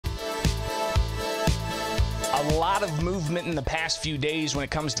A lot of movement in the past few days when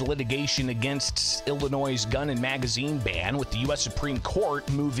it comes to litigation against Illinois' gun and magazine ban, with the U.S. Supreme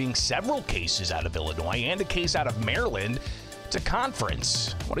Court moving several cases out of Illinois and a case out of Maryland to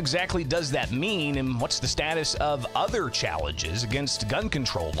conference. What exactly does that mean, and what's the status of other challenges against gun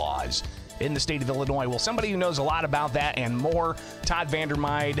control laws in the state of Illinois? Well, somebody who knows a lot about that and more, Todd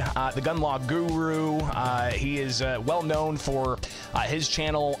Vandermyde, the gun law guru. He is well known for his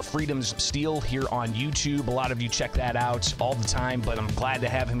channel, Freedom's Steel, here on YouTube. A lot of you check that out all the time, but I'm glad to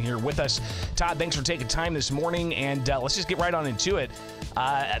have him here with us. Todd, thanks for taking time this morning, and let's just get right on into it.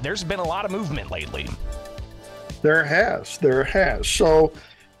 There's been a lot of movement lately. There has. So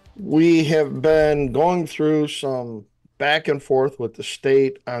we have been going through some back and forth with the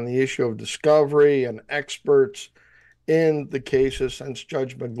state on the issue of discovery and experts in the cases since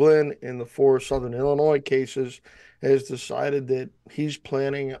Judge McGlynn in the 4 Southern Illinois cases has decided that he's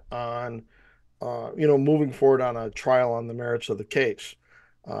planning on, moving forward on a trial on the merits of the case.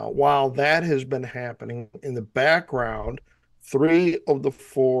 While that has been happening in the background, 3 of the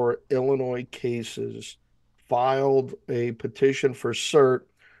 4 Illinois cases filed a petition for cert,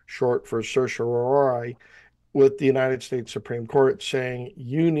 short for certiorari, with the United States Supreme Court saying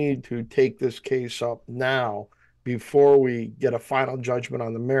you need to take this case up now before we get a final judgment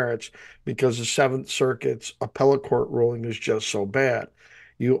on the merits, because the Seventh Circuit's appellate court ruling is just so bad.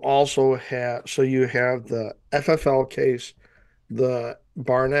 You also have the FFL case, the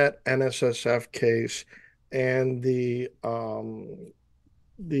Barnett NSSF case, and the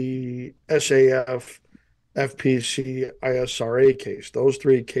SAF FPC ISRA case. Those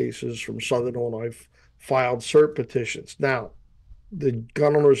 3 cases from Southern Illinois filed cert petitions. Now, the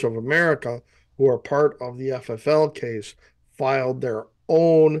Gun Owners of America, who are part of the FFL case, filed their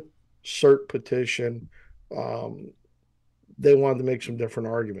own cert petition. They wanted to make some different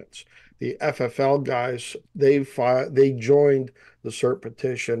arguments. The FFL guys, they joined the cert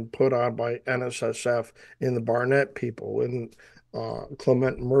petition put on by NSSF and the Barnett people. And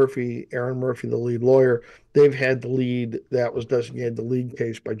Clement Murphy, Aaron Murphy, the lead lawyer, they've had the lead that was designated the lead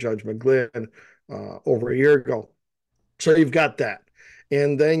case by Judge McGlynn over a year ago. So you've got that.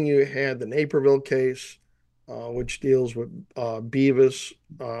 And then you had the Naperville case, which deals with Beavis.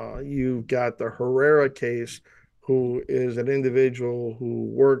 You've got the Herrera case, who is an individual who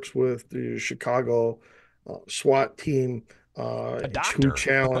works with the Chicago SWAT team, A doctor who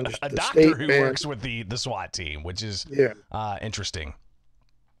challenged a the doctor state who ban. works with the SWAT team, which is interesting.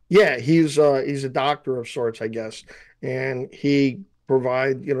 Yeah, he's a doctor of sorts, I guess, and he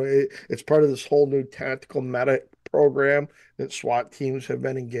it's part of this whole new tactical medic program that SWAT teams have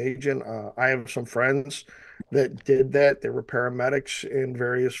been engaged in. I have some friends that did that. They were paramedics in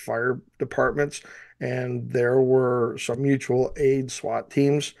various fire departments, and there were some mutual aid SWAT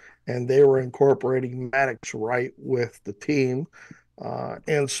teams, and they were incorporating medics right with the team.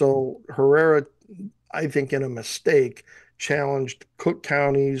 And so Herrera, I think in a mistake, challenged Cook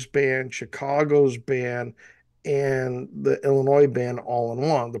County's ban, Chicago's ban, and the Illinois ban all in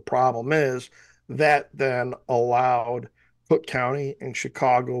one. The problem is that then allowed Cook County and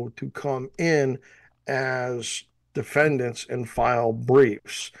Chicago to come in as defendants and file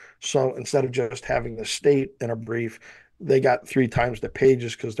briefs. So instead of just having the state in a brief, they got 3 times the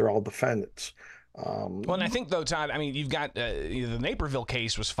pages because they're all defendants. Well, and I think, though, Todd, I mean, you've got the Naperville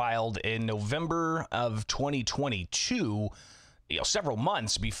case was filed in November of 2022, several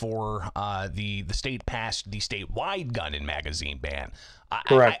months before the state passed the statewide gun and magazine ban.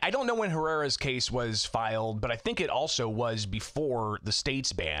 Correct. I don't know when Herrera's case was filed, but I think it also was before the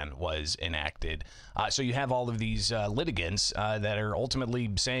state's ban was enacted. So you have all of these litigants that are ultimately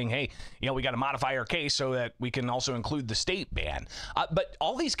saying, hey, we got to modify our case so that we can also include the state ban. But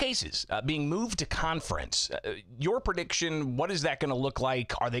all these cases being moved to conference, your prediction, what is that going to look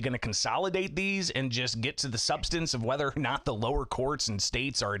like? Are they going to consolidate these and just get to the substance of whether or not the lower courts and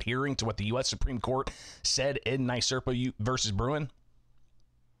states are adhering to what the U.S. Supreme Court said in NYSERPA versus Bruin?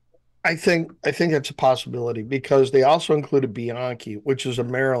 I think that's a possibility, because they also included Bianchi, which is a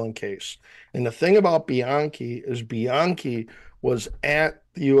Maryland case. And the thing about Bianchi is Bianchi was at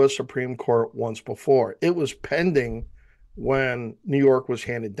the U.S. Supreme Court once before. It was pending when New York was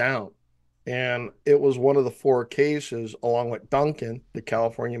handed down. And it was one of the 4 cases, along with Duncan, the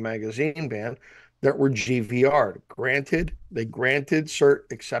California magazine ban, that were GVR'd. They granted cert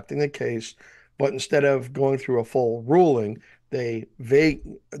accepting the case, but instead of going through a full ruling, they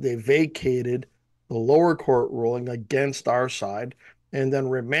vacated the lower court ruling against our side and then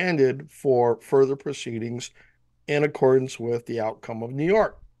remanded for further proceedings in accordance with the outcome of New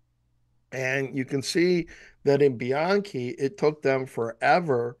York. And you can see that in Bianchi, it took them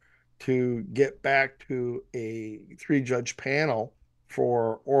forever to get back to a three-judge panel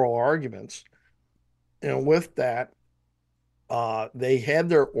for oral arguments. And with that, they had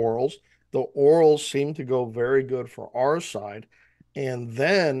their orals. The orals seemed to go very good for our side. And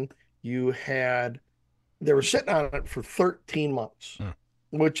then you had, they were sitting on it for 13 months, Hmm.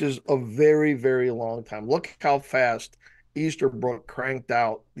 which is a very, very long time. Look how fast Easterbrook cranked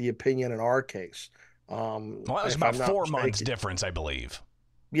out the opinion in our case. Well, that was If about I'm not 4 months mistaken, difference, I believe.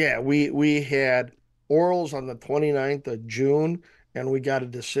 yeah, we had orals on the 29th of June, and we got a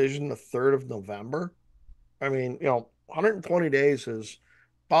decision the 3rd of November. I mean, 120 days is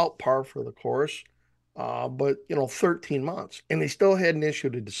about par for the course. But 13 months, and they still hadn't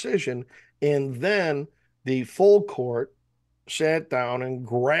issued a decision. And then the full court sat down and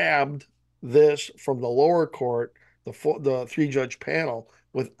grabbed this from the lower court, the three-judge panel,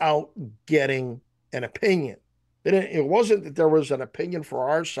 without getting an opinion. It wasn't that there was an opinion for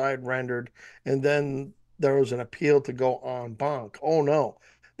our side rendered, and then there was an appeal to go en banc. Oh no,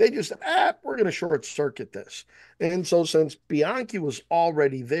 they just said, we're going to short circuit this. And so, since Bianchi was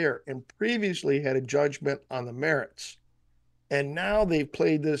already there and previously had a judgment on the merits, and now they've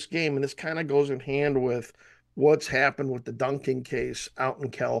played this game, and this kind of goes in hand with what's happened with the Duncan case out in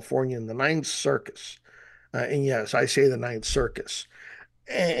California in the Ninth Circus. And yes, I say the Ninth Circus.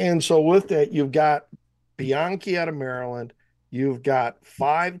 And so, with that, you've got Bianchi out of Maryland, you've got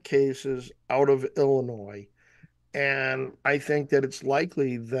 5 cases out of Illinois. And I think that it's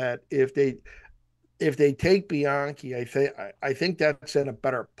likely that if they take Bianchi, I think that's in a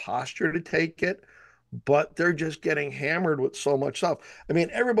better posture to take it, but they're just getting hammered with so much stuff. I mean,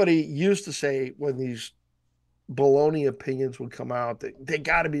 everybody used to say when these baloney opinions would come out that they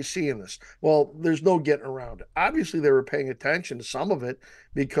got to be seeing this. Well, there's no getting around it. Obviously, they were paying attention to some of it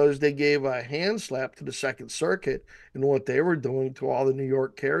because they gave a hand slap to the Second Circuit in what they were doing to all the New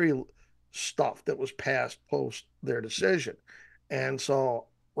York carry stuff that was passed post their decision. And so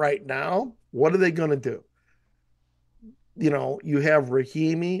right now, what are they going to do? You have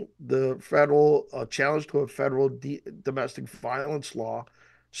Rahimi, the federal challenge to a federal domestic violence law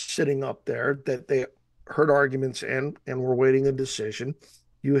sitting up there that they heard arguments in and we're waiting a decision.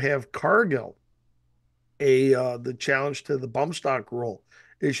 You have Cargill, the challenge to the bump stock rule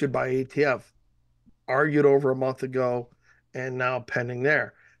issued by ATF, argued over a month ago and now pending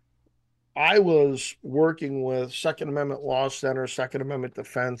there. I was working with Second Amendment Law Center, Second Amendment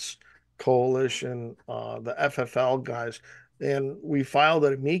Defense Coalition, the FFL guys, and we filed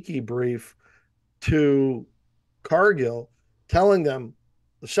an amici brief to Cargill telling them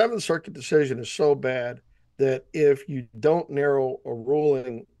the Seventh Circuit decision is so bad that if you don't narrow a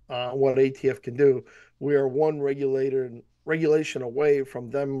ruling on what ATF can do, we are one regulation away from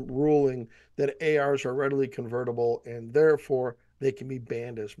them ruling that ARs are readily convertible and therefore they can be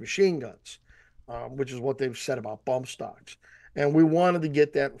banned as machine guns, which is what they've said about bump stocks. And we wanted to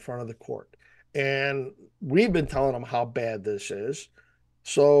get that in front of the court. And we've been telling them how bad this is.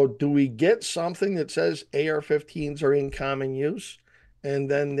 So, do we get something that says AR-15s are in common use, and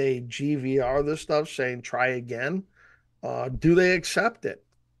then they GVR this stuff saying try again? Do they accept it?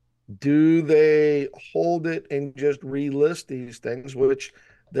 Do they hold it and just relist these things? Which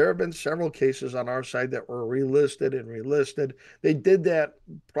there have been several cases on our side that were relisted and relisted. They did that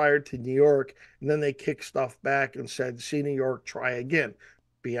prior to New York, and then they kicked stuff back and said, see New York, try again.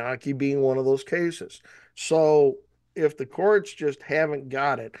 Bianchi being one of those cases. So if the courts just haven't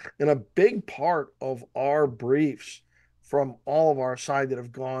got it, and a big part of our briefs from all of our side that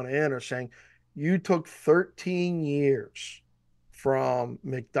have gone in are saying, you took 13 years from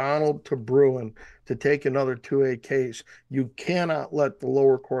McDonald to Bruin to take another 2A case. You cannot let the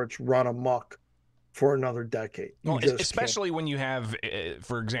lower courts run amok for another decade. You Well, just can't. especially when you have,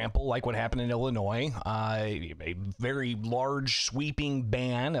 for example, like what happened in Illinois, a very large sweeping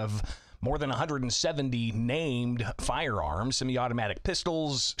ban of more than 170 named firearms, semi-automatic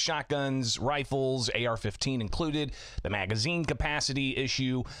pistols, shotguns, rifles, AR-15 included, the magazine capacity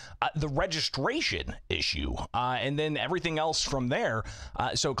issue, the registration issue, and then everything else from there.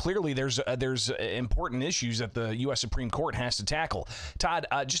 So clearly there's important issues that the U.S. Supreme Court has to tackle. Todd,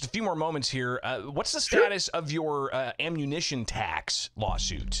 just a few more moments here. What's the status of your ammunition tax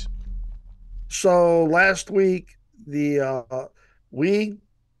lawsuit? So last week, the we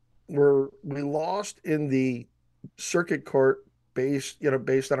we lost in the circuit court based on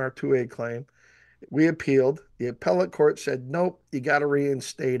our 2A claim. We appealed. The appellate court said, nope, you got to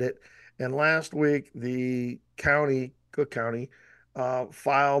reinstate it. And last week, the county, Cook County,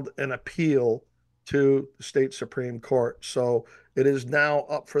 filed an appeal to the state Supreme Court. So it is now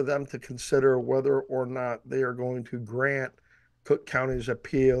up for them to consider whether or not they are going to grant Cook County's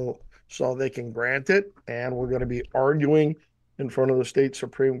appeal so they can grant it. And we're going to be arguing in front of the state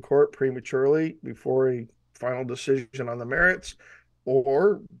Supreme Court prematurely before a final decision on the merits,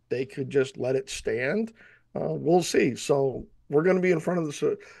 or they could just let it stand. We'll see. So we're going to be in front of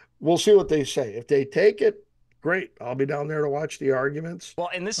the. We'll see what they say. If they take it, great. I'll be down there to watch the arguments. Well,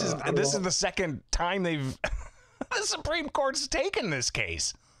 and this is the second time they've the Supreme Court's taken this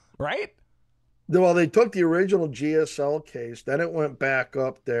case, right? Well, they took the original GSL case, then it went back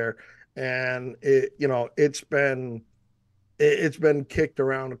up there, and it's been kicked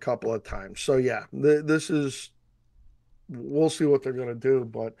around a couple of times. So yeah, this is, we'll see what they're going to do,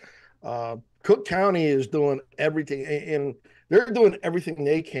 but Cook County is doing everything, and they're doing everything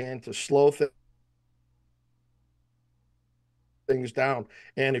they can to slow things down.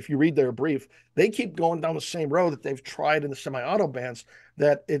 And if you read their brief, they keep going down the same road that they've tried in the semi-auto bans,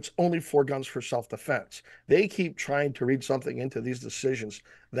 that it's only 4 guns for self-defense. They keep trying to read something into these decisions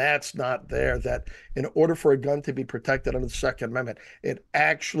that's not there, that in order for a gun to be protected under the Second Amendment, it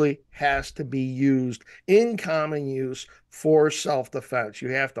actually has to be used in common use for self-defense. You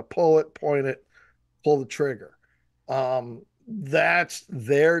have to pull it, point it, pull the trigger. That's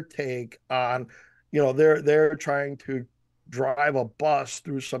their take on, they're trying to drive a bus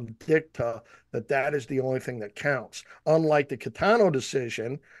through some dicta that is the only thing that counts. Unlike the Catano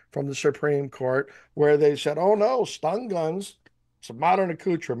decision from the Supreme Court, where they said, oh no, stun guns, it's a modern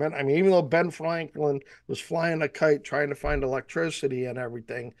accoutrement. I mean, even though Ben Franklin was flying a kite trying to find electricity and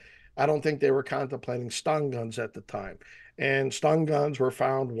everything, I don't think they were contemplating stun guns at the time. And stun guns were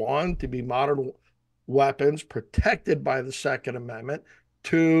found, 1, to be modern weapons protected by the Second Amendment,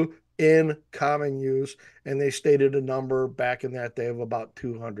 2, in common use, and they stated a number back in that day of about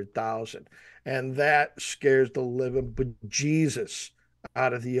 200,000. And that scares the living bejesus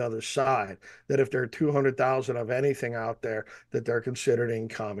out of the other side, that if there are 200,000 of anything out there, that they're considered in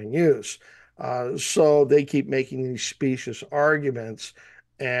common use. So they keep making these specious arguments,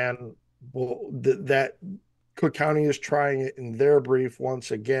 and that Cook County is trying it in their brief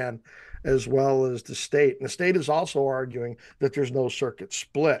once again, as well as the state. And the state is also arguing that there's no circuit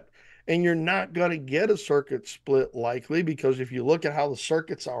split. And you're not going to get a circuit split likely, because if you look at how the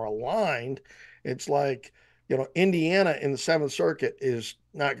circuits are aligned, it's like, Indiana in the 7th Circuit is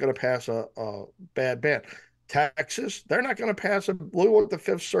not going to pass a bad ban. Texas, they're not going to pass a, look at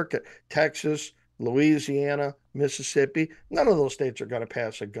the 5th Circuit. Texas, Louisiana, Mississippi, none of those states are going to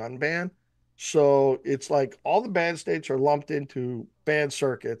pass a gun ban. So it's like all the bad states are lumped into bad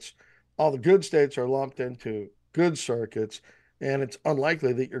circuits. All the good states are lumped into good circuits. And it's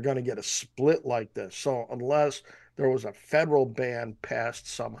unlikely that you're going to get a split like this. So unless there was a federal ban passed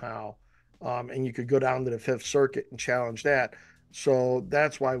somehow, and you could go down to the 5th Circuit and challenge that. So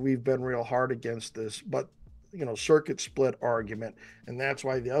that's why we've been real hard against this. But, circuit split argument. And that's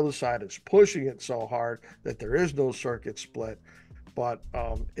why the other side is pushing it so hard that there is no circuit split. But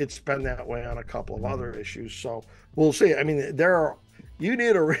it's been that way on a couple of other issues. So we'll see. I mean,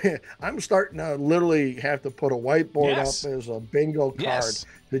 I'm starting to literally have to put a whiteboard up as a bingo card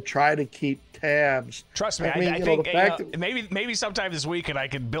to try to keep tabs. Trust me, I think maybe sometime this week, and I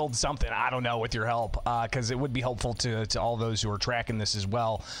can build something, I don't know, with your help, because it would be helpful to all those who are tracking this as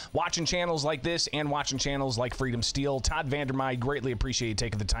well. Watching channels like this and watching channels like Freedom Steel. Todd Vandermyde, greatly appreciate you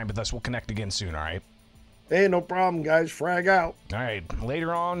taking the time with us. We'll connect again soon, all right? Hey, no problem, guys. Frag out. All right.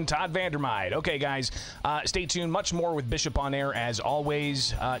 Later on, Todd Vandermyde. Okay, guys, stay tuned. Much more with Bishop on air as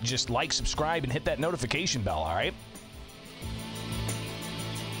always. Just like, subscribe, and hit that notification bell, all right?